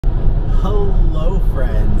Hello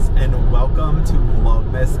friends, and welcome to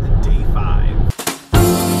Vlogmas Day 5.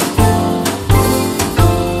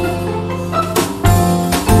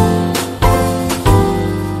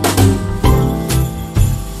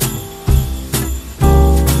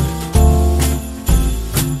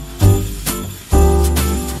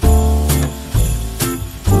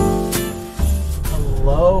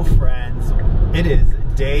 Hello friends, it is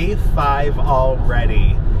Day 5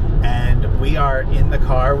 already. And we are in the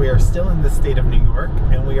car. We are still in the state of New York,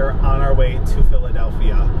 and we are on our way to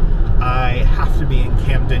Philadelphia. I have to be in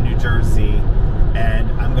Camden, New Jersey,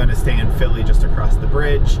 and I'm going to stay in Philly just across the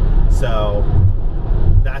bridge. So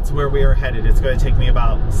that's where we are headed. It's going to take me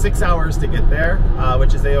about 6 hours to get there,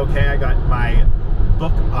 which is a-okay. I got my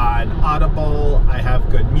book on Audible, I have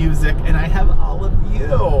good music, and I have all of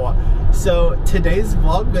you. So today's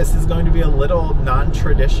Vlogmas is going to be a little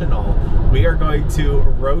non-traditional. We are going to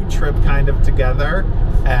road trip kind of together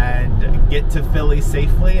and get to Philly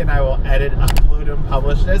safely, and I will edit, upload, and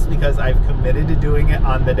publish this because I've committed to doing it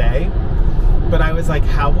on the day. But I was like,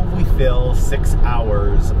 how will we fill 6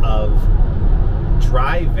 hours of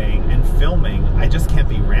driving and filming? I just can't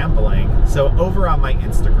be rambling. So over on my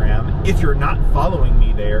Instagram, if you're not following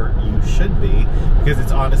me there, you should be, because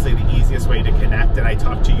it's honestly the easiest way to connect, and I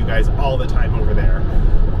talk to you guys all the time over there.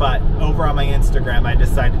 But over on my Instagram, I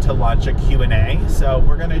decided to launch a Q&A. So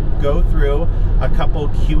we're gonna go through a couple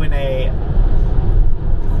Q&A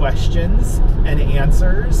questions and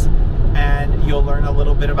answers, and you'll learn a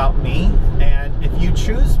little bit about me. And if you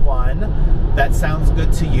choose one that sounds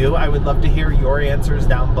good to you, I would love to hear your answers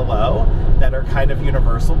down below that are kind of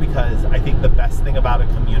universal, because I think the best thing about a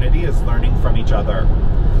community is learning from each other.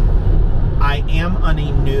 I am on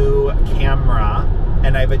a new camera,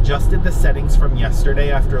 and I've adjusted the settings from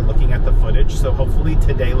yesterday after looking at the footage, so hopefully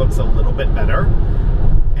today looks a little bit better.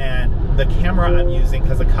 And the camera I'm using,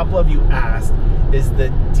 because a couple of you asked, is the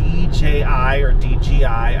DJI or DJI,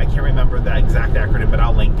 I can't remember the exact acronym, but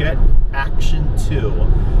I'll link it, Action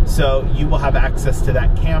 2. So you will have access to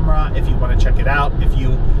that camera if you want to check it out, if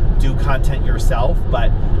you do content yourself. But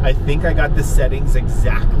I think I got the settings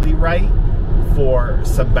exactly right for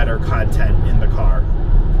some better content in the car.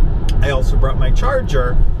 I also brought my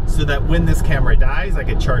charger so that when this camera dies, I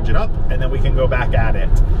can charge it up and then we can go back at it.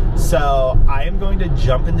 So I am going to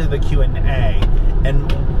jump into the Q&A,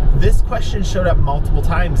 and this question showed up multiple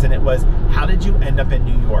times, and it was, how did you end up in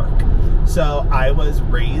New York? So I was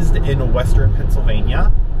raised in Western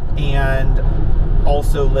Pennsylvania and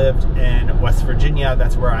also lived in West Virginia.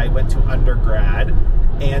 That's where I went to undergrad.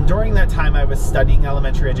 And during that time, I was studying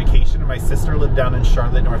elementary education, and my sister lived down in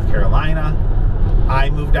Charlotte, North Carolina. I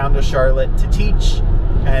moved down to Charlotte to teach,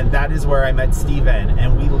 and that is where I met Steven,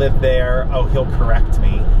 and we lived there, oh, he'll correct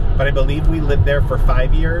me, but I believe we lived there for 4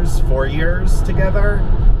 years together.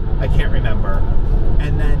 I can't remember.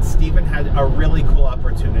 And then Steven had a really cool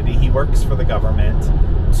opportunity. He works for the government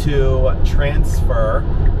to transfer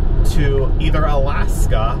to either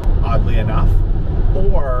Alaska, oddly enough,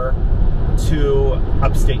 or to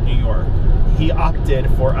upstate New York. He opted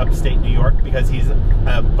for upstate New York because he's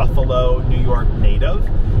a Buffalo, New York native,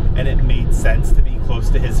 and it made sense to be close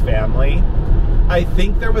to his family. I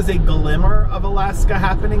think there was a glimmer of Alaska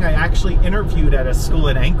happening. I actually interviewed at a school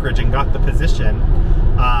in Anchorage and got the position.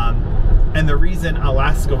 And the reason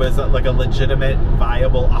Alaska was like a legitimate,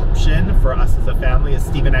 viable option for us as a family is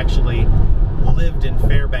Steven actually lived in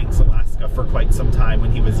Fairbanks, Alaska for quite some time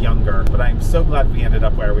when he was younger, but I'm so glad we ended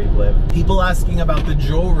up where we live. People asking about the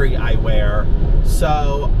jewelry I wear.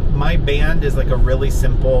 So my band is like a really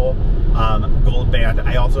simple gold band.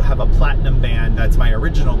 I also have a platinum band. That's my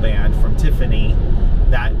original band from Tiffany.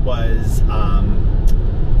 That was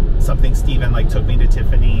something Steven took me to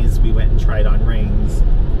Tiffany's. We went and tried on rings,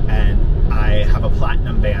 and I have a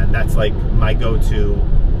platinum band. That's like my go-to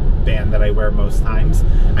band that I wear most times.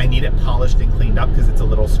 I need it polished and cleaned up because it's a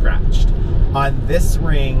little scratched. On this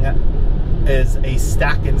ring is a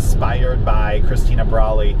stack inspired by Christina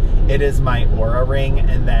Brawley. It is my Aura ring,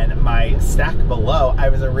 and then my stack below, I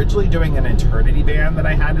was originally doing an eternity band that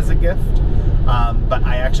I had as a gift, but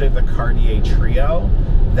I actually have the Cartier Trio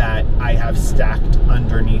that I have stacked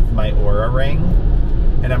underneath my Aura ring,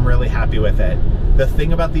 and I'm really happy with it. The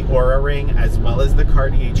thing about the Aura ring, as well as the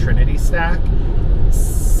Cartier Trinity stack,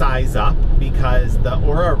 size up, because the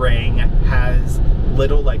Aura ring has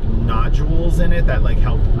little nodules in it that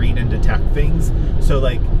help read and detect things. So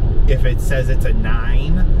if it says it's a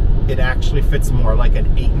 9, it actually fits more like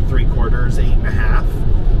an 8 3/4, 8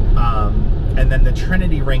 1/2. And then the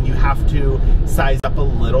Trinity ring, you have to size up a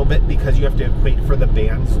little bit because you have to equate for the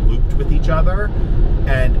bands looped with each other.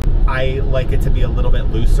 and I like it to be a little bit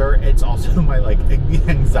looser. It's also my like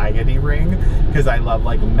anxiety ring because I love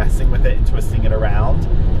like messing with it and twisting it around.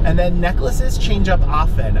 And then necklaces change up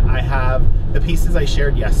often. I have the pieces I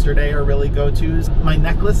shared yesterday are really go-tos. My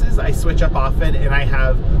necklaces I switch up often, and I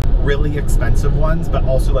have really expensive ones, but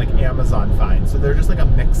also like Amazon finds. So they're just like a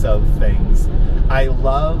mix of things. I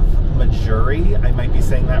love Mcgee. I might be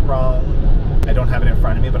saying that wrong. I don't have it in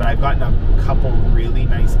front of me, but I've gotten a couple really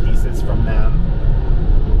nice pieces from them.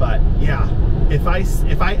 But yeah, if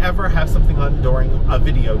I ever have something on during a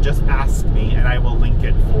video, just ask me and I will link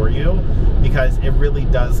it for you, because it really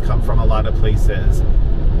does come from a lot of places.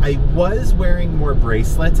 I was wearing more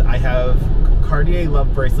bracelets. I have Cartier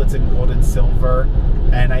Love bracelets in gold and silver,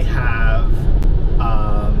 and I have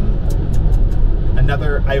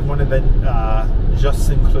I have one of the Just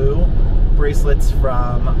Saint-Cloud bracelets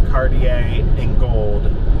from Cartier in gold.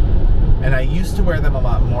 And I used to wear them a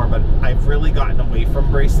lot more, but I've really gotten away from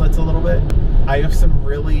bracelets a little bit. I have some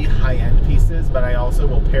really high-end pieces, but I also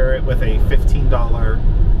will pair it with a $15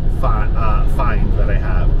 find that I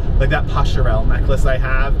have. Like that Pascherelle necklace I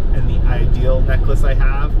have and the Ideal necklace I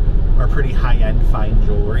have are pretty high-end fine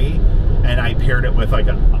jewelry. And I paired it with like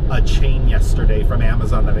a chain yesterday from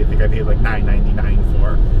Amazon that I think I paid like $9.99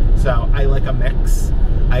 for. So I like a mix.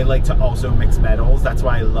 I like to also mix metals. That's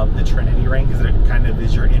why I love the Trinity ring, because it kind of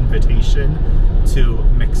is your invitation to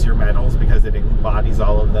mix your metals, because it embodies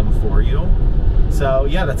all of them for you. So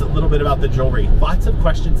yeah, that's a little bit about the jewelry. Lots of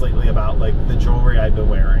questions lately about like the jewelry I've been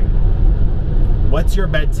wearing. What's your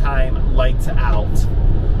bedtime lights out?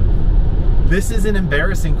 This is an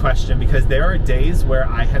embarrassing question, because there are days where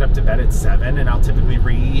I head up to bed at 7 and I'll typically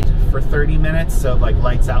read for 30 minutes. So like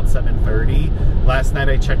lights out 7:30. Last night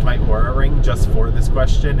I checked my Aura ring just for this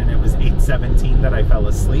question and it was 8:17 that I fell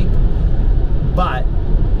asleep. But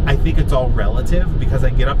I think it's all relative, because I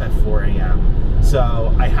get up at 4 a.m.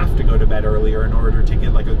 So I have to go to bed earlier in order to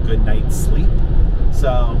get like a good night's sleep.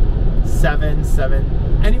 So 7,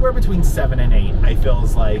 anywhere between 7 and 8 I feel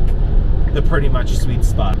is like the pretty much sweet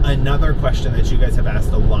spot. Another question that you guys have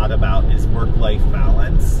asked a lot about is work-life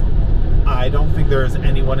balance. I don't think there is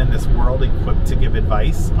anyone in this world equipped to give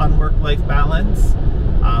advice on work-life balance,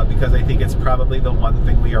 because I think it's probably the one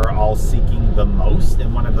thing we are all seeking the most,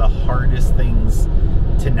 and one of the hardest things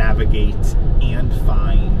to navigate and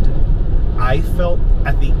find. I felt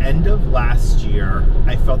at the end of last year,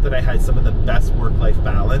 I felt that I had some of the best work-life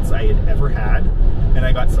balance I had ever had, and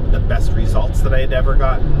I got some of the best results that I had ever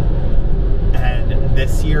gotten. And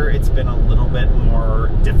this year it's been a little bit more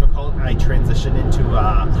difficult. I transitioned into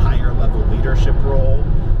a higher level leadership role,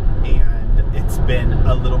 and it's been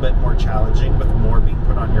a little bit more challenging with more being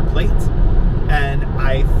put on your plate. And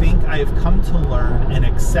I think I've come to learn and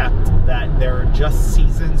accept that there are just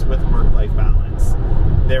seasons with work-life balance.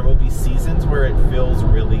 There will be seasons where it feels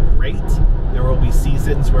really great. There will be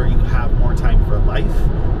seasons where you have more time for life,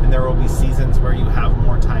 and there will be seasons where you have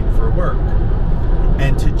more time for work.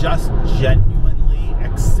 And to just genuinely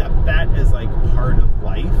accept that as like part of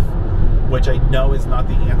life, which I know is not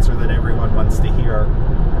the answer that everyone wants to hear,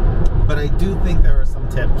 but I do think there are some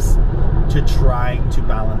tips to trying to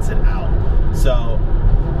balance it out. So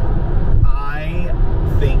I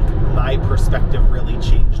think my perspective really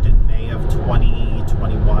changed in May of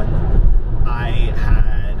 2021. I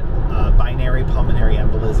had binary pulmonary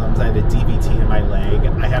embolisms. I had a DVT in my leg.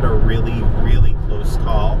 I had a really, really close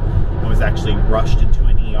call. I was actually rushed into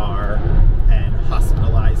an ER and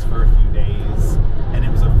hospitalized for a few days. And it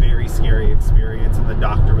was a very scary experience, and the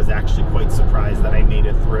doctor was actually quite surprised that I made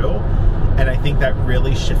it through. And I think that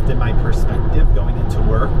really shifted my perspective going into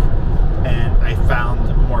work, and I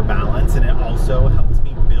found more balance, and it also helped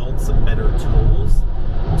me build some better tools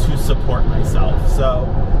to support myself. So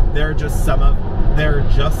there are just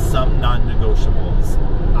some non-negotiables.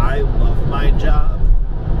 I love my job,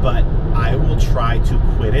 but I will try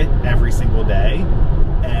to quit it every single day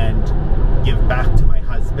and give back to my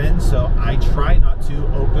husband. So I try not to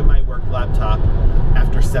open my work laptop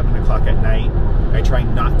after 7 o'clock at night. I try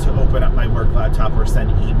not to open up my work laptop or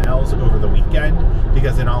send emails over the weekend,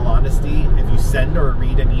 because in all honesty, if you send or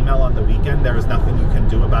read an email on the weekend, there is nothing you can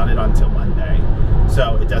do about it until Monday.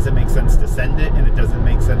 So it doesn't make sense to send it, and it doesn't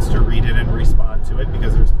make sense to read it and respond to it,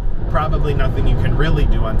 because there's probably nothing you can really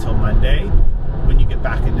do until Monday when you get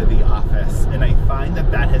back into the office. And I find that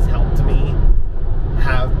that has helped me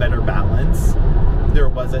have better balance. There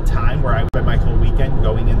was a time where I spent my whole weekend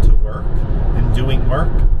going into work and doing work,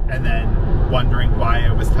 and then wondering why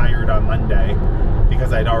I was tired on Monday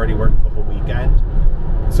because I'd already worked the whole weekend.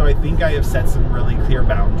 So I think I have set some really clear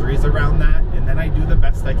boundaries around that, and then I do the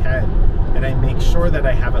best I can. And I make sure that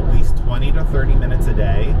I have at least 20 to 30 minutes a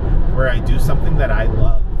day where I do something that I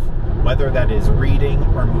love, whether that is reading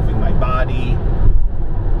or moving my body.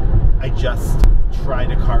 I just try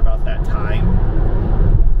to carve out that time.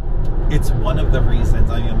 It's one of the reasons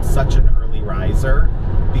I am such an early riser,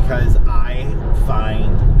 because I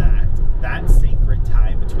find that sacred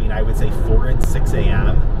time between, I would say, 4 and 6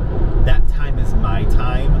 a.m., that time is my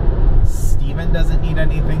time. Steven doesn't need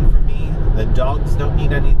anything from me. The dogs don't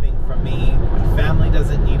need anything from me. My family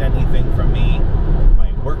doesn't need anything from me.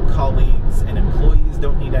 My work colleagues and employees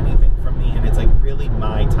don't need anything from me. And it's like really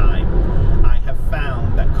my time. I have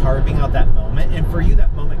found that carving out that moment, and for you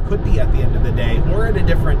that moment could be at the end of the day or at a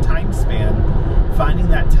different time span, finding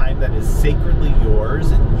that time that is sacredly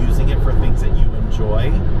yours and using it for things that you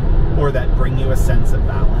enjoy or that bring you a sense of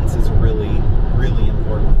balance is really, really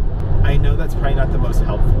important. I know that's probably not the most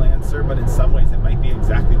helpful answer, but in some ways it might be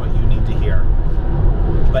exactly what you need to hear.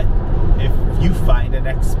 But if you find an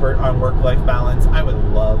expert on work-life balance, I would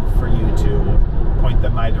love for you to point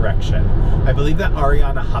them my direction. I believe that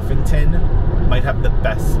Ariana Huffington might have the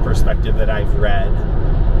best perspective that I've read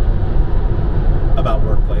about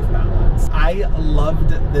work-life balance. I loved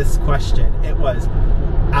this question. It was,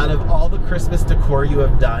 out of all the Christmas decor you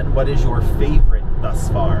have done, what is your favorite thus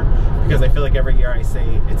far? Because I feel like every year I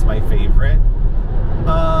say it's my favorite.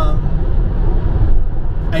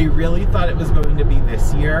 I really thought it was going to be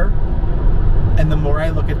this year, and the more I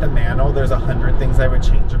look at the mantle, there's 100 things I would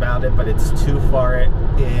change about it, but it's too far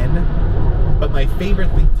in. But my favorite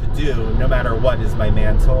thing to do, no matter what, is my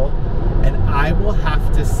mantle. And I will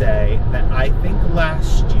have to say that I think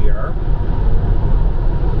last year,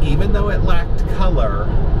 even though it lacked color,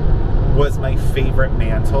 was my favorite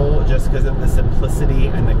mantle, just because of the simplicity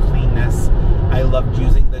and the cleanness. I loved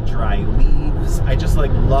using the dry leaves. I just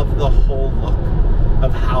like love the whole look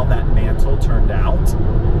of how that mantle turned out.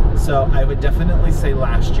 So I would definitely say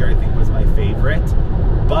last year I think was my favorite,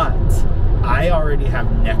 but I already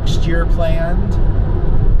have next year planned,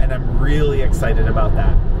 and I'm really excited about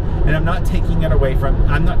that. And I'm not taking away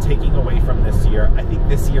from this year. I think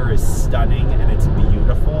this year is stunning and it's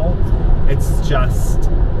beautiful. It's just,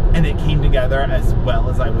 and it came together as well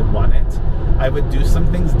as I would want it. I would do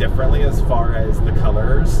some things differently as far as the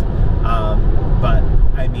colors, but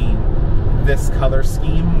I mean, this color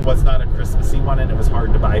scheme was not a Christmassy one and it was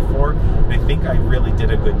hard to buy for, and I think I really did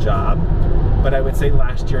a good job. But I would say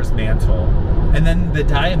last year's mantle. And then the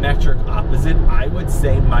diametric opposite, I would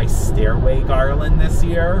say my stairway garland this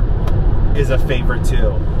year is a favorite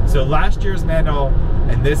too. So last year's mantle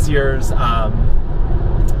and this year's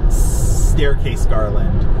staircase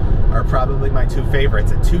garland are probably my two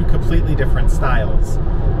favorites, at two completely different styles.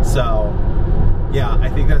 So yeah, I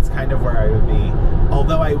think that's kind of where I would be.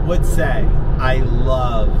 Although I would say I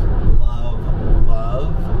love, love,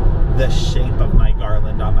 love the shape of my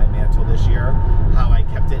garland on my mantle this year. How I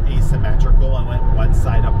kept it asymmetrical and went one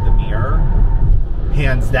side up the mirror.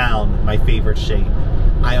 Hands down, my favorite shape.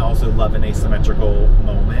 I also love an asymmetrical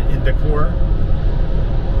moment in decor.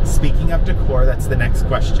 Speaking of decor, that's the next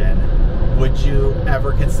question. Would you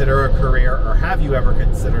ever consider a career, or have you ever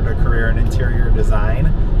considered a career in interior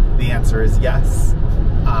design? The answer is yes.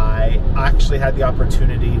 I actually had the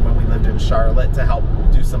opportunity when we lived in Charlotte to help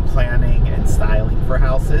do some planning and styling for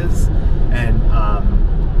houses, and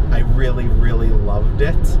I really, really loved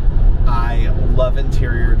it. I love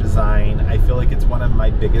interior design. I feel like it's one of my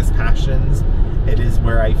biggest passions. It is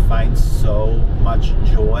where I find so much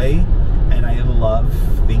joy, and I love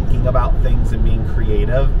thinking about things and being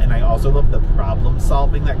creative, and I also love the problem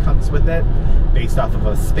solving that comes with it, based off of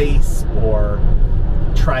a space or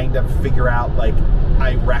trying to figure out, like,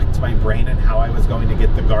 I racked my brain on how I was going to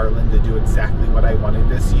get the garland to do exactly what I wanted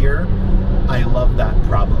this year. I love that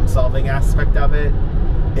problem solving aspect of it.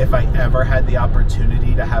 If I ever had the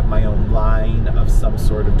opportunity to have my own line of some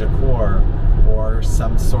sort of decor or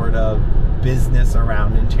some sort of business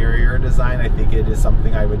around interior design, I think it is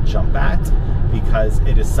something I would jump at, because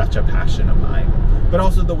it is such a passion of mine. But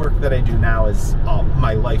also the work that I do now is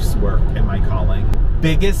my life's work and my calling.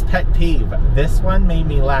 Biggest pet peeve. This one made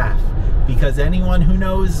me laugh, because anyone who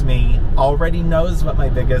knows me already knows what my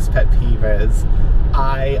biggest pet peeve is.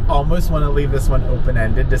 I almost want to leave this one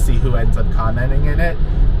open-ended to see who ends up commenting in it,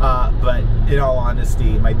 but in all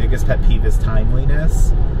honesty, my biggest pet peeve is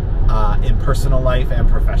timeliness. In personal life and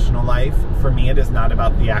professional life. For me, it is not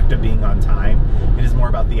about the act of being on time. It is more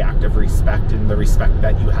about the act of respect and the respect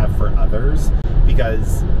that you have for others.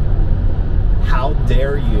 Because how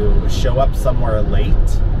dare you show up somewhere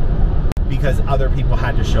late because other people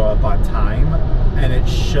had to show up on time? And it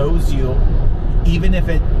shows you, even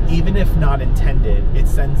if not intended, it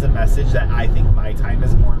sends a message that I think my time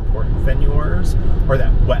is more important than yours, or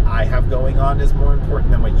that what I have going on is more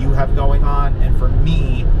important than what you have going on. And for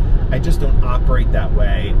me, I just don't operate that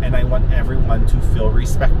way, and I want everyone to feel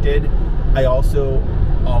respected. I also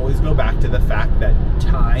always go back to the fact that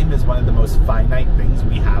time is one of the most finite things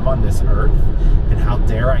we have on this earth, and how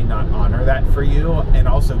dare I not honor that for you and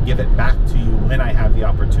also give it back to you when I have the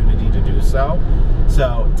opportunity to do so.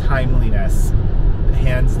 So timeliness,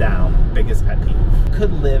 hands down, biggest pet peeve.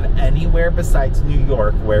 Could live anywhere besides New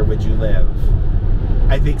York, where would you live?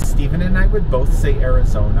 I think Steven and I would both say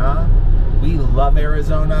Arizona. We love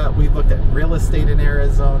Arizona. We've looked at real estate in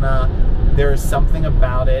Arizona. There is something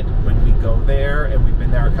about it when we go there, and we've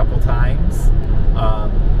been there a couple times.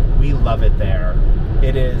 We love it there.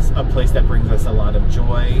 It is a place that brings us a lot of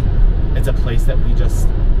joy. It's a place that we just,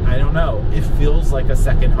 I don't know, it feels like a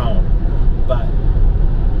second home, but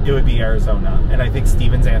it would be Arizona. And I think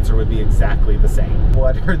Steven's answer would be exactly the same.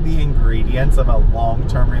 What are the ingredients of a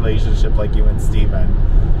long-term relationship like you and Steven?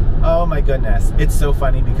 Oh my goodness. It's so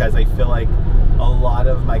funny because I feel like a lot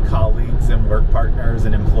of my colleagues and work partners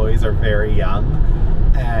and employees are very young,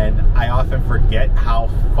 and I often forget how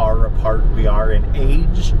far apart we are in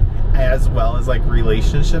age as well as like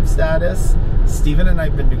relationship status. Steven and I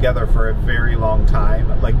have been together for a very long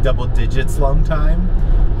time, like double digits long time.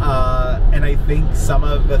 And I think some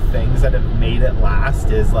of the things that have made it last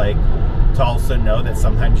is like to also know that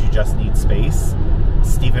sometimes you just need space.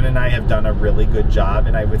 Steven and I have done a really good job,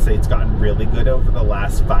 and I would say it's gotten really good over the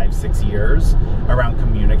last 5-6 years around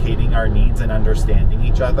communicating our needs and understanding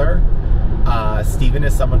each other. Steven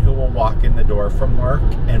is someone who will walk in the door from work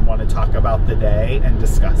and want to talk about the day and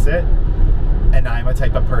discuss it. And I'm a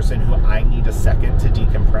type of person who I need a second to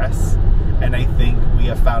decompress. And I think we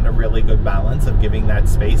have found a really good balance of giving that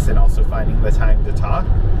space and also finding the time to talk.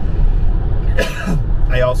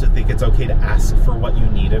 I also think it's okay to ask for what you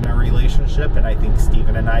need in a relationship, and I think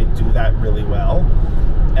Steven and I do that really well.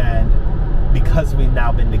 And because we've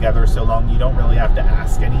now been together so long, you don't really have to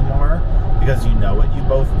ask anymore because you know what you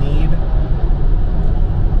both need.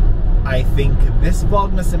 I think this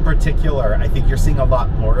Vlogmas in particular, I think you're seeing a lot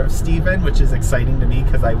more of Steven, which is exciting to me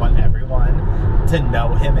because I want everyone to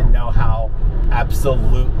know him and know how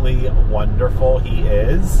absolutely wonderful he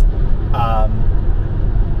is.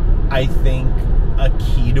 I think a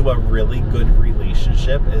key to a really good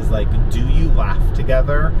relationship is like, do you laugh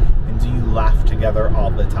together, and do you laugh together all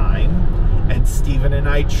the time? And Steven and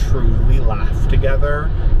I truly laugh together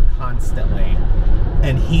constantly.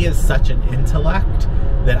 And he is such an intellect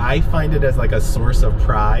that I find it as like a source of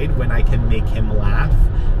pride when I can make him laugh,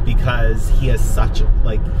 because he is such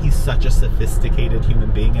he's such a sophisticated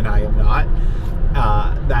human being and I am not.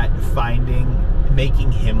 That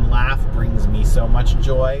making him laugh brings me so much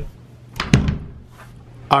joy.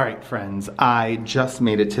 All right, friends, I just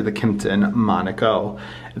made it to the Kimpton Monaco.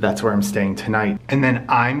 That's where I'm staying tonight. And then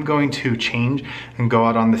I'm going to change and go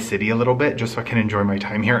out on the city a little bit just so I can enjoy my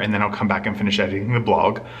time here, and then I'll come back and finish editing the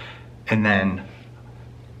vlog. And then,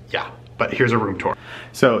 yeah, but here's a room tour.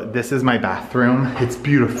 So this is my bathroom. It's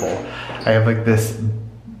beautiful. I have like this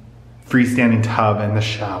freestanding tub and the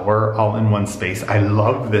shower all in one space. I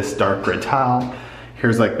love this dark red tile.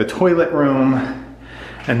 Here's like the toilet room,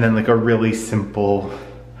 and then like a really simple,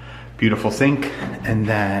 beautiful sink. And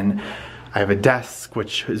then I have a desk,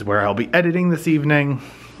 which is where I'll be editing this evening.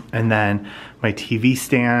 And then my TV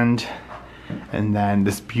stand, and then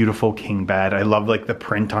this beautiful king bed. I love like the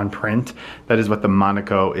print on print. That is what the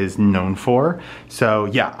Monaco is known for. So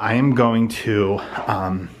yeah, I'm going to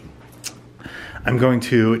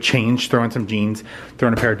change, throw on some jeans, throw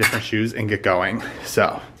on a pair of different shoes, and get going.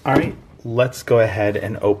 So, all right, let's go ahead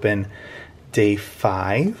and open day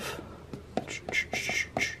 5.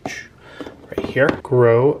 Right here.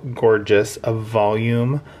 Grow Gorgeous, a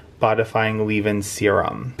volume bodifying leave-in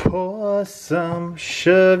serum. Pour some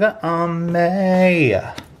sugar on me.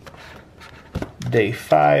 Day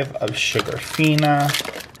 5 of Sugarfina.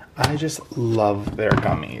 I just love their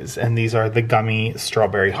gummies, and these are the gummy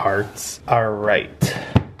strawberry hearts. All right.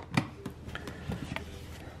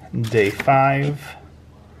 Day 5.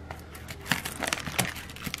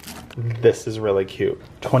 This is really cute.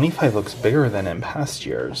 25 looks bigger than in past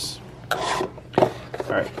years.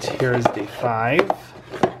 All right, here's day 5.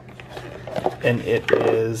 And it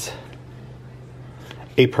is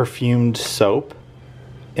a perfumed soap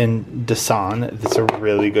in Dasan. It's a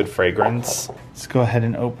really good fragrance. Let's go ahead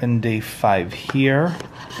and open day 5 here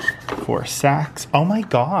for Saks. Oh my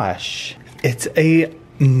gosh. It's a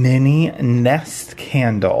mini nest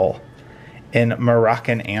candle in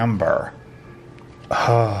Moroccan amber.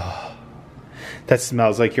 Oh, that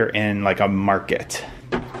smells like you're in like a market.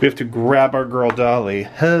 We have to grab our girl Dolly.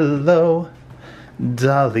 Hello,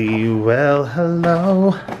 Dolly. Well,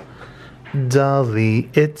 hello, Dolly.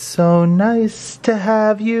 It's so nice to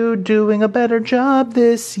have you doing a better job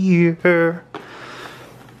this year.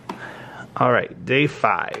 All right, day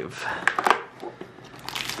 5.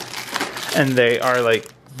 And they are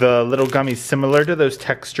like the little gummies similar to those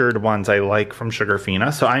textured ones I like from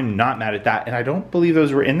Sugarfina. So I'm not mad at that. And I don't believe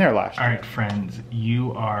those were in there last year. All right, friends,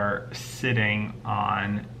 you are sitting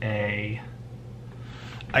on a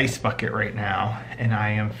ice bucket right now. And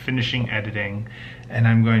I am finishing editing. And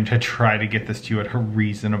I'm going to try to get this to you at a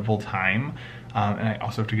reasonable time. And I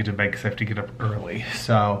also have to get to bed because I have to get up early.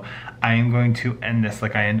 So I am going to end this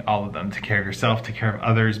like I end all of them. Take care of yourself, take care of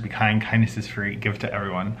others, be kind, kindness is free, give to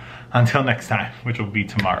everyone. Until next time, which will be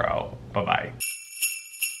tomorrow. Bye-bye.